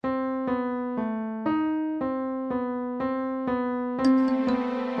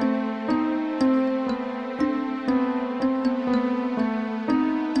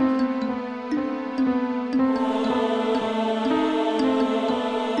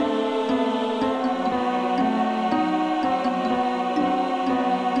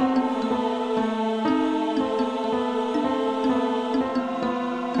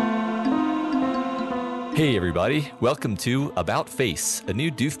everybody. Welcome to About Face, a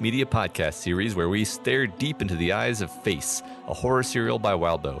new Doof Media podcast series where we stare deep into the eyes of Face, a horror serial by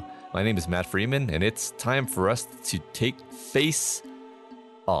Wildbow. My name is Matt Freeman, and it's time for us to take Face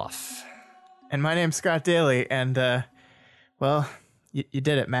off. And my name's Scott Daly, and, you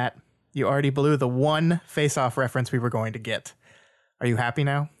did it, Matt. You already blew the one face-off reference we were going to get. Are you happy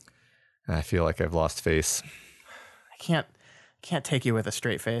now? I feel like I've lost Face. I can't take you with a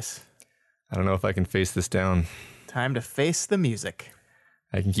straight face. I don't know if I can face this down. Time to face the music.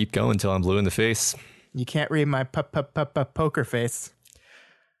 I can keep going until I'm blue in the face. You can't read my poker face.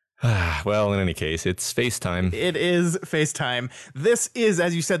 Well, in any case, it's FaceTime. It is FaceTime. This is,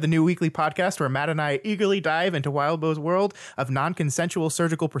 as you said, the new weekly podcast where Matt and I eagerly dive into Wildbow's world of non-consensual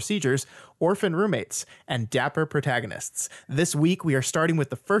surgical procedures, orphan roommates, and dapper protagonists. This week, we are starting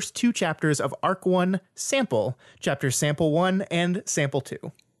with the first two chapters of Arc 1 Sample, chapters Sample 1 and Sample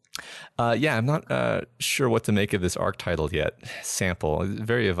 2. I'm not sure what to make of this arc title yet. Sample,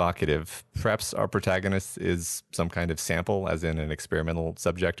 very evocative. Perhaps our protagonist is some kind of sample, as in an experimental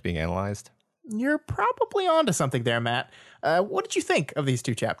subject being analyzed. You're probably onto something there, Matt. What did you think of these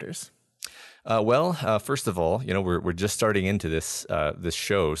two chapters? First of all, we're just starting into this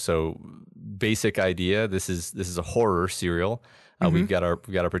show. So, basic idea: this is a horror serial. We've got our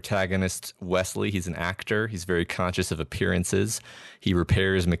protagonist, Wesley. He's an actor. He's very conscious of appearances. He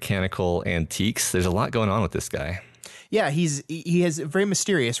repairs mechanical antiques. There's a lot going on with this guy. Yeah, he is very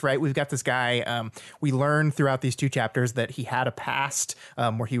mysterious, right? We've got this guy. We learn throughout these two chapters that he had a past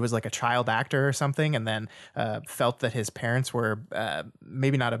where he was like a child actor or something, and then felt that his parents were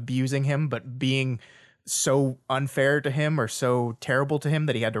maybe not abusing him, but being so unfair to him or so terrible to him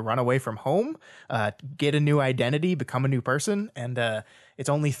that he had to run away from home, get a new identity, become a new person. And it's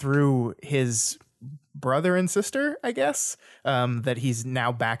only through his brother and sister, I guess, that he's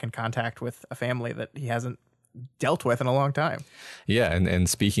now back in contact with a family that he hasn't dealt with in a long time. Yeah, and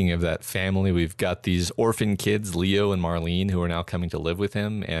speaking of that family, we've got these orphan kids, Leo and Marlene, who are now coming to live with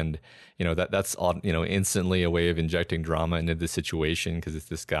him, and that's instantly a way of injecting drama into the situation, because it's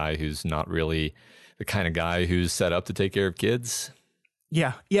this guy who's not really the kind of guy who's set up to take care of kids.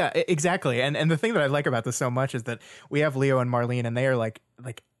 Yeah, exactly. And the thing that I like about this so much is that we have Leo and Marlene, and they are like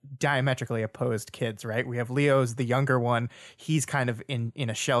diametrically opposed kids, right? We have Leo's the younger one. He's kind of in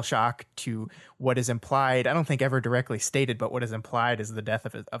a shell shock to what is implied. I don't think ever directly stated, but what is implied is the death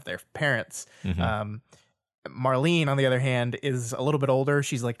of their parents. Mm-hmm. Marlene, on the other hand, is a little bit older.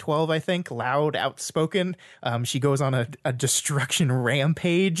 She's like 12, I think, loud, outspoken. She goes on a destruction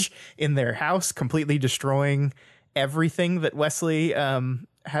rampage in their house, completely destroying everything that Wesley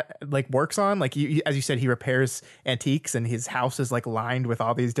works on. Like, as you said, he repairs antiques, and his house is like lined with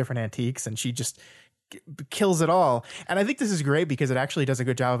all these different antiques, and she just kills it all. And I think this is great because it actually does a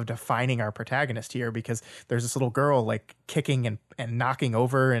good job of defining our protagonist here, because there's this little girl like kicking and knocking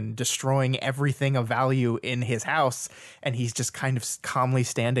over and destroying everything of value in his house, and he's just kind of calmly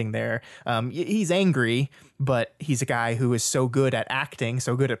standing there. He's angry, but he's a guy who is so good at acting,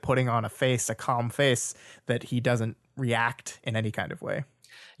 so good at putting on a calm face, that he doesn't react in any kind of way.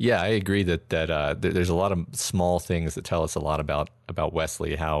 Yeah, I agree that there's a lot of small things that tell us a lot about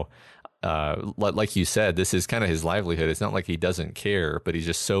Wesley, how like you said, this is kind of his livelihood. It's not like he doesn't care, but he's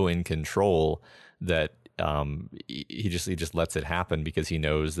just so in control that he just lets it happen, because he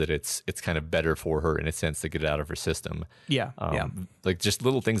knows that it's kind of better for her in a sense to get it out of her system. Yeah. Like just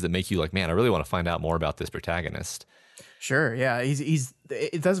little things that make you like, man, I really want to find out more about this protagonist. Sure. Yeah.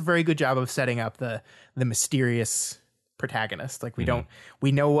 It does a very good job of setting up the mysterious protagonist. Like we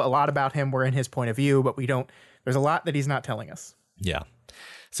know a lot about him. We're in his point of view, but there's a lot that he's not telling us. Yeah.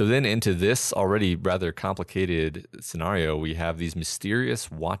 So then into this already rather complicated scenario, we have these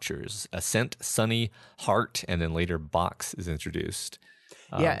mysterious watchers. Ascent, Sunny, Hart, and then later Box is introduced.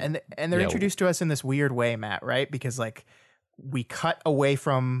 And they're introduced to us in this weird way, Matt, right? Because like we cut away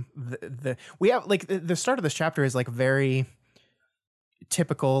from we have like the start of this chapter is like very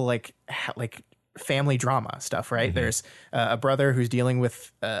typical like family drama stuff, right? Mm-hmm. There's a brother who's dealing with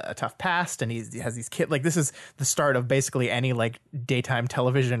a tough past, and he has these kids. Like this is the start of basically any like daytime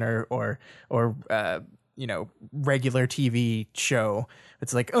television or regular TV show.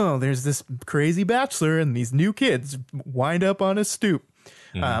 It's like, oh, there's this crazy bachelor and these new kids wind up on his stoop.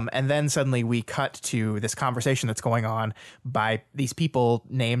 Mm-hmm. And then suddenly we cut to this conversation that's going on by these people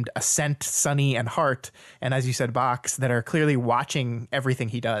named Ascent, Sunny, and Hart. And as you said, Box, that are clearly watching everything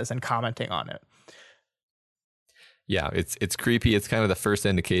he does and commenting on it. Yeah, it's creepy. It's kind of the first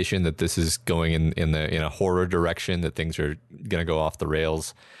indication that this is going in a horror direction, that things are going to go off the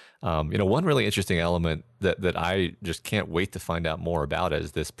rails. One really interesting element that I just can't wait to find out more about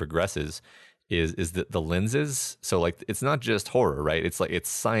as this progresses is the lenses. So like it's not just horror, right? It's like it's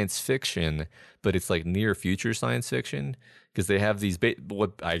science fiction, but it's like near future science fiction because they have these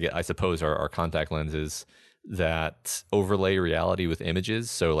what I suppose are contact lenses that overlay reality with images.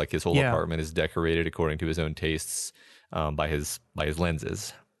 So like his whole apartment is decorated according to his own tastes by his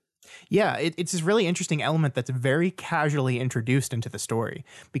lenses. Yeah, it's this really interesting element that's very casually introduced into the story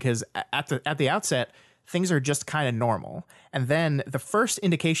because at the outset things are just kind of normal, and then the first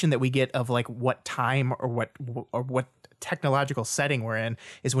indication that we get of like what time or what technological setting we're in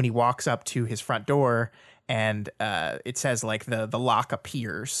is when he walks up to his front door and it says like the lock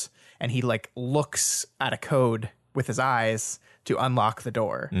appears and he like looks at a code with his eyes to unlock the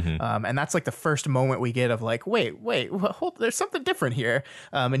door. And that's like the first moment we get of like, wait, hold, there's something different here.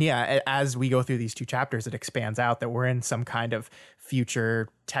 And yeah, as we go through these two chapters, it expands out that we're in some kind of future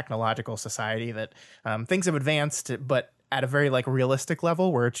technological society that things have advanced, but at a very like realistic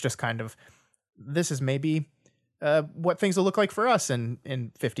level where it's just kind of, this is maybe what things will look like for us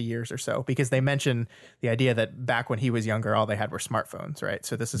in 50 years or so, because they mention the idea that back when he was younger, all they had were smartphones, right?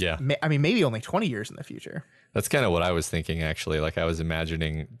 So this is, I mean, maybe only 20 years in the future. That's kind of what I was thinking, actually. Like I was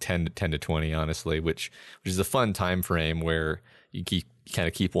imagining 10 to 20, honestly, which is a fun time frame where you kind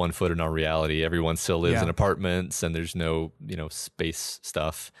of keep one foot in our reality. Everyone still lives in apartments and there's no, space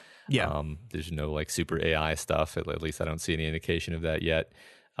stuff. There's no like super AI stuff. At least I don't see any indication of that yet.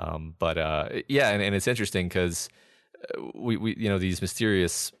 And it's interesting because we these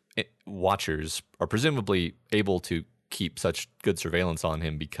mysterious watchers are presumably able to keep such good surveillance on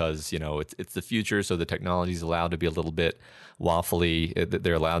him because it's the future, so the technology is allowed to be a little bit waffly.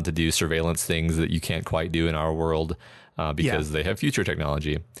 They're allowed to do surveillance things that you can't quite do in our world because they have future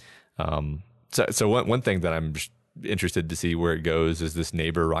technology. So one thing that I'm interested to see where it goes is this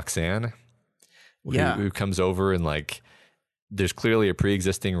neighbor Roxanne, who comes over and like. There's clearly a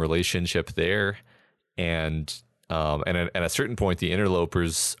pre-existing relationship there, and at a certain point, the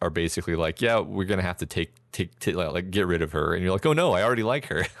interlopers are basically like, "Yeah, we're gonna have to get rid of her," and you're like, "Oh no, I already like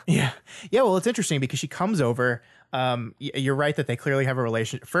her." Yeah. Well, it's interesting because she comes over. You're right that they clearly have a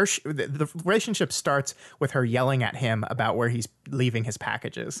relationship. First, the relationship starts with her yelling at him about where he's leaving his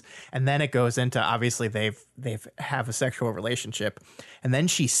packages, and then it goes into obviously they've have a sexual relationship, and then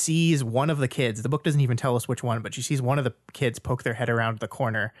she sees one of the kids. The book doesn't even tell us which one, but she sees one of the kids poke their head around the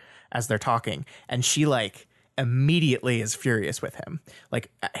corner as they're talking, and she like immediately is furious with him,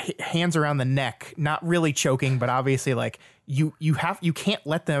 like hands around the neck, not really choking, but obviously like you can't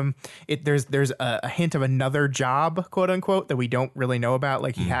let them. There's a hint of another job, quote unquote, that we don't really know about.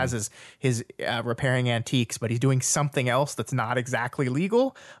 Like he has his repairing antiques, but he's doing something else that's not exactly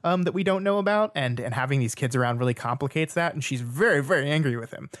legal that we don't know about, and having these kids around really complicates that. And she's very, very angry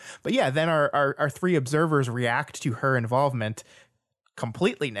with him. But yeah, then our three observers react to her involvement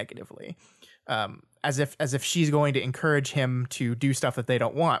completely negatively. As if she's going to encourage him to do stuff that they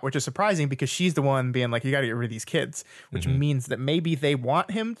don't want, which is surprising because she's the one being like, you got to get rid of these kids, which means that maybe they want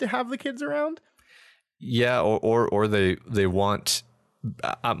him to have the kids around. Yeah. Or they want,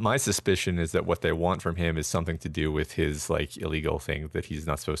 my suspicion is that what they want from him is something to do with his like illegal thing that he's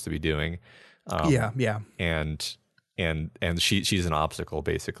not supposed to be doing. And she's an obstacle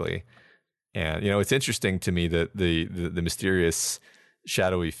basically. And, it's interesting to me that the mysterious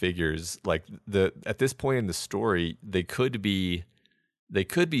shadowy figures, like at this point in the story, they could be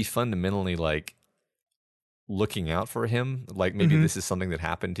fundamentally like looking out for him, like maybe this is something that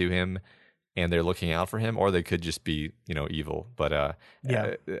happened to him and they're looking out for him, or they could just be evil. But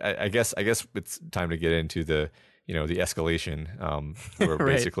I guess it's time to get into the the escalation, where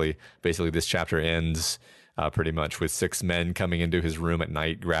Right. basically this chapter ends pretty much with 6 men coming into his room at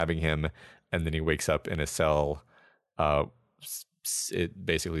night, grabbing him, and then he wakes up in a cell, it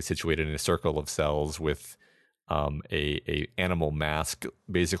basically situated in a circle of cells with a animal mask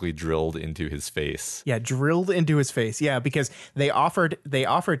basically drilled into his face. Yeah, drilled into his face. Yeah, because they offered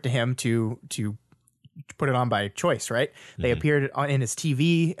to him to put it on by choice, right? They appeared in his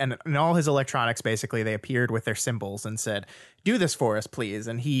TV and in all his electronics. Basically, they appeared with their symbols and said, "Do this for us, please."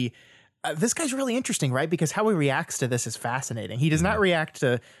 And he, this guy's really interesting, right? Because how he reacts to this is fascinating. He does not react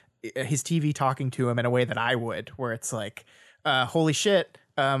to his TV talking to him in a way that I would, where it's like, holy shit,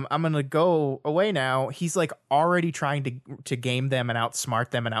 I'm gonna go away now. He's like already trying to game them and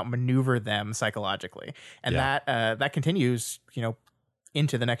outsmart them and outmaneuver them psychologically, and that continues,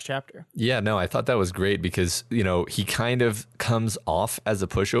 into the next chapter. Yeah, no, I thought that was great because he kind of comes off as a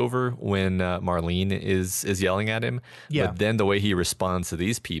pushover when Marlene is yelling at him. Yeah. But then the way he responds to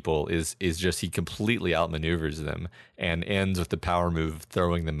these people is just he completely outmaneuvers them and ends with the power move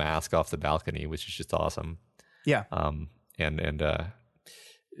throwing the mask off the balcony, which is just awesome. Yeah.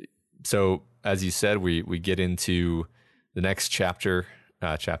 So as you said, we get into the next chapter,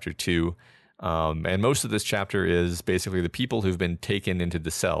 chapter 2. And most of this chapter is basically the people who've been taken into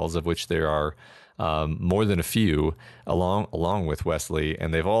the cells, of which there are more than a few, along with Wesley,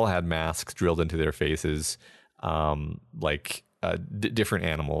 and they've all had masks drilled into their faces, like different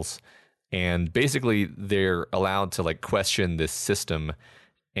animals. And basically, they're allowed to like question this system,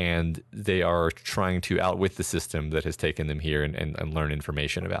 and they are trying to outwit the system that has taken them here and learn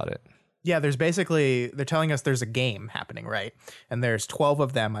information about it. Yeah, there's basically, they're telling us there's a game happening, right? And there's 12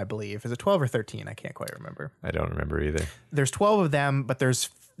 of them, I believe. Is it 12 or 13? I can't quite remember. I don't remember either. There's 12 of them, but there's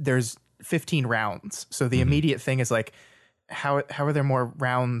 15 rounds. So the immediate thing is like, how are there more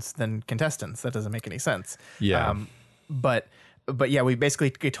rounds than contestants? That doesn't make any sense. Yeah. But yeah, we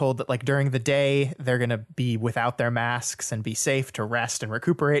basically get told that like during the day, they're going to be without their masks and be safe to rest and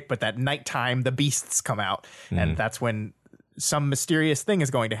recuperate. But at nighttime, the beasts come out. And that's when some mysterious thing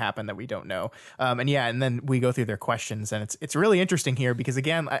is going to happen that we don't know. And then we go through their questions, and it's really interesting here because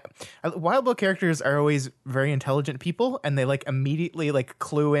again, Wild Bill characters are always very intelligent people, and they like immediately like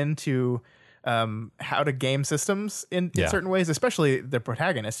clue into how to game systems in certain ways, especially the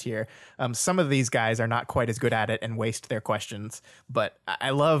protagonist here. Some of these guys are not quite as good at it and waste their questions, but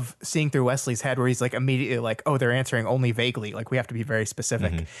I love seeing through Wesley's head where he's like immediately like, oh, they're answering only vaguely. Like we have to be very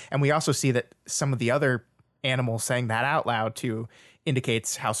specific. And we also see that some of the other animals saying that out loud too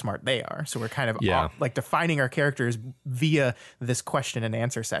indicates how smart they are. So we're kind of like defining our characters via this question and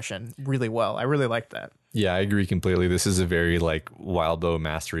answer session really well. I really like that. Yeah, I agree completely. This is a very like Wild Bow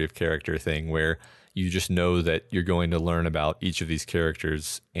mastery of character thing where you just know that you're going to learn about each of these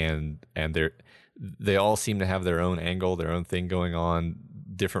characters, and they all seem to have their own angle, their own thing going on,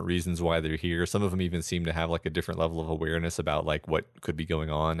 different reasons why they're here. Some of them even seem to have like a different level of awareness about like what could be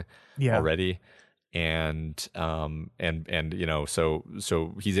going on already. And you know,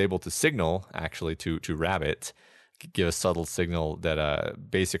 so he's able to signal actually to Rabbit, give a subtle signal that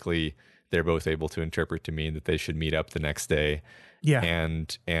basically they're both able to interpret to mean that they should meet up the next day. Yeah.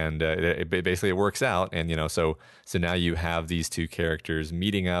 And it basically it works out. And, you know, so now you have these two characters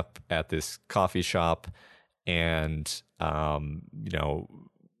meeting up at this coffee shop and, you know,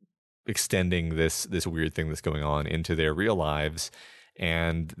 extending this weird thing that's going on into their real lives.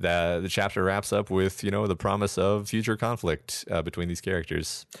 And the chapter wraps up with, you know, the promise of future conflict between these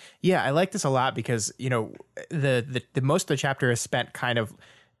characters. Yeah, I like this a lot because, you know, the most of the chapter is spent kind of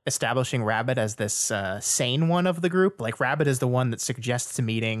establishing Rabbit as this sane one of the group. Like Rabbit is the one that suggests a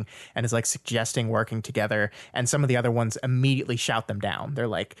meeting and is like suggesting working together, and some of the other ones immediately shout them down. They're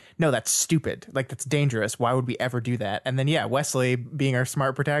like, no, that's stupid, like that's dangerous, why would we ever do that? And then Wesley, being our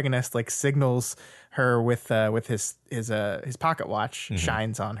smart protagonist, like signals her with his pocket watch,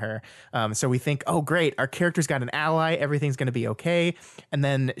 shines on her. So we think, oh great, our character's got an ally, everything's gonna be okay. And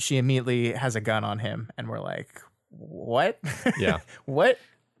then she immediately has a gun on him, and we're like, what? Yeah. What?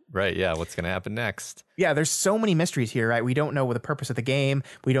 Right, yeah, what's going to happen next? Yeah, there's so many mysteries here, right? We don't know what the purpose of the game.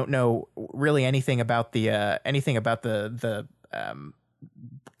 We don't know really anything about the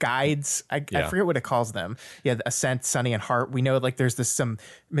guides. I forget what it calls them. Yeah, Ascent, Sunny, and Heart. We know like there's some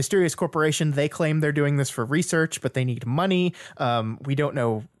mysterious corporation. They claim they're doing this for research, but they need money. We don't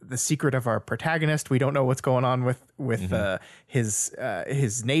know the secret of our protagonist. We don't know what's going on with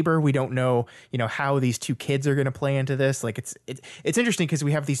his neighbor. We don't know, you know, how these two kids are going to play into this. Like it's interesting because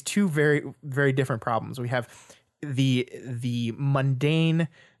we have these two very, very different problems. We have the mundane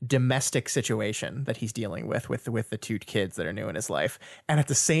domestic situation that he's dealing with the two kids that are new in his life, and at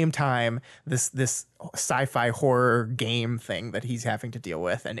the same time this sci-fi horror game thing that he's having to deal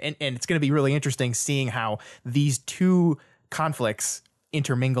with, and it's going to be really interesting seeing how these two conflicts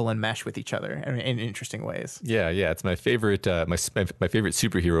intermingle and mesh with each other in interesting ways. Yeah, it's my favorite. My favorite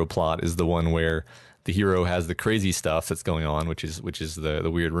superhero plot is the one where the hero has the crazy stuff that's going on, which is the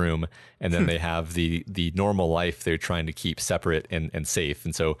weird room, and then they have the normal life they're trying to keep separate and safe.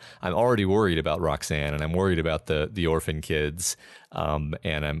 And so I'm already worried about Roxanne, and I'm worried about the orphan kids, and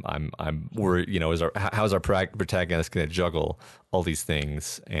I'm worried. You know, how's our protagonist going to juggle all these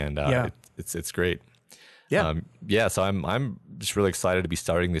things? And it's great. Yeah. So I'm just really excited to be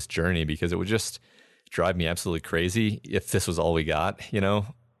starting this journey because it would just drive me absolutely crazy if this was all we got, you know.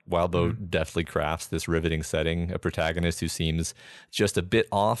 Wild Bow definitely crafts this riveting setting, a protagonist who seems just a bit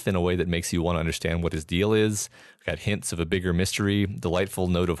off in a way that makes you want to understand what his deal is. Got hints of a bigger mystery, delightful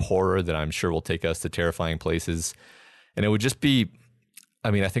note of horror that I'm sure will take us to terrifying places. And it would just be,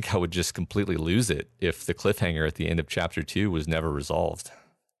 I mean, I think I would just completely lose it if the cliffhanger at the end of chapter 2 was never resolved.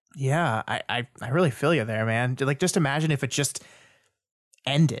 Yeah, I really feel you there, man. Like, just imagine if it just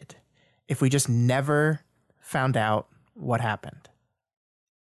ended, if we just never found out what happened.